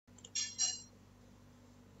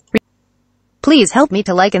Please help me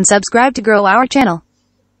to like and subscribe to grow our channel.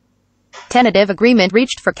 Tentative agreement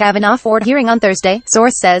reached for Kavanaugh Ford hearing on Thursday,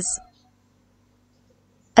 source says.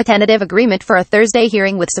 A tentative agreement for a Thursday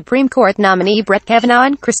hearing with Supreme Court nominee Brett Kavanaugh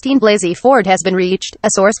and Christine Blasey Ford has been reached,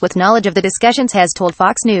 a source with knowledge of the discussions has told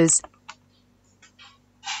Fox News.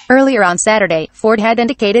 Earlier on Saturday, Ford had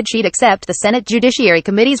indicated she'd accept the Senate Judiciary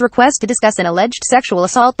Committee's request to discuss an alleged sexual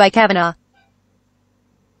assault by Kavanaugh,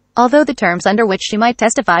 although the terms under which she might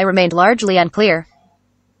testify remained largely unclear.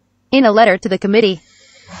 In a letter to the committee,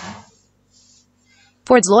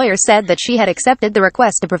 Ford's lawyer said that she had accepted the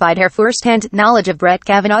request to provide her first-hand knowledge of Brett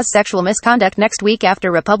Kavanaugh's sexual misconduct next week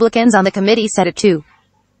after Republicans on the committee set a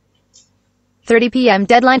 2:30 p.m.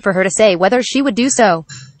 deadline for her to say whether she would do so.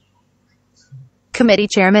 Committee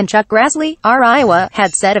Chairman Chuck Grassley, R. Iowa,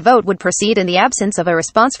 had said a vote would proceed in the absence of a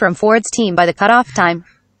response from Ford's team by the cutoff time.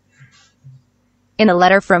 In a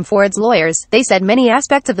letter from Ford's lawyers, they said many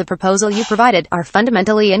aspects of the proposal you provided are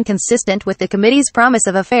fundamentally inconsistent with the committee's promise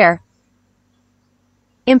of a fair,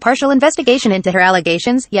 impartial investigation into her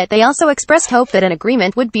allegations, yet they also expressed hope that an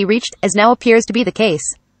agreement would be reached, as now appears to be the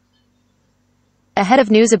case. Ahead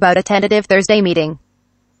of news about a tentative Thursday meeting,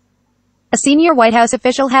 a senior White House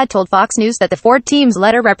official had told Fox News that the Ford team's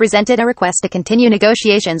letter represented a request to continue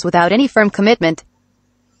negotiations without any firm commitment.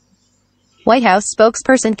 White House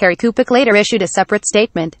spokesperson Kerry Kupik later issued a separate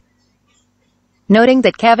statement, noting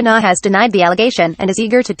that Kavanaugh has denied the allegation and is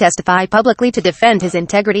eager to testify publicly to defend his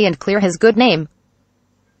integrity and clear his good name.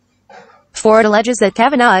 Ford alleges that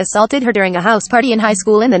Kavanaugh assaulted her during a house party in high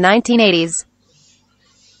school in the 1980s.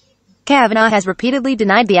 Kavanaugh has repeatedly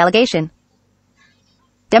denied the allegation.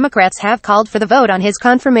 Democrats have called for the vote on his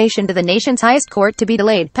confirmation to the nation's highest court to be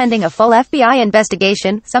delayed, pending a full FBI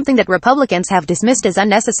investigation, something that Republicans have dismissed as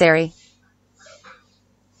unnecessary.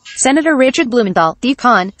 Senator Richard Blumenthal,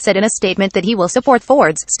 D-Con, said in a statement that he will support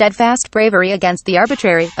Ford's steadfast bravery against the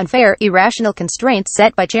arbitrary, unfair, irrational constraints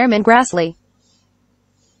set by Chairman Grassley.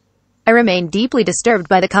 I remain deeply disturbed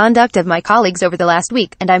by the conduct of my colleagues over the last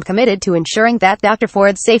week, and I'm committed to ensuring that Dr.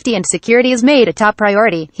 Ford's safety and security is made a top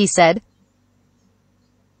priority, he said.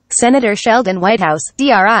 Senator Sheldon Whitehouse,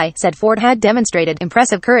 DRI, said Ford had demonstrated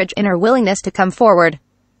impressive courage in her willingness to come forward,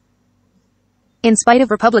 in spite of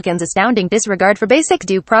Republicans' astounding disregard for basic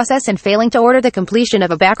due process and failing to order the completion of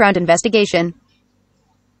a background investigation.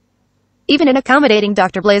 Even in accommodating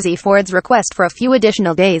Dr. Blasey Ford's request for a few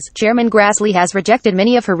additional days, Chairman Grassley has rejected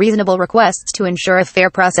many of her reasonable requests to ensure a fair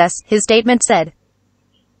process, his statement said.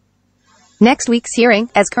 Next week's hearing,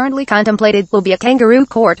 as currently contemplated, will be a kangaroo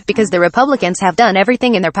court because the Republicans have done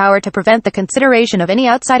everything in their power to prevent the consideration of any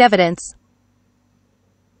outside evidence,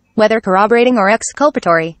 whether corroborating or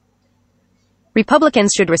exculpatory.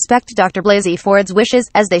 Republicans should respect Dr. Blasey Ford's wishes,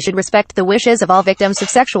 as they should respect the wishes of all victims of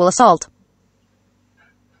sexual assault.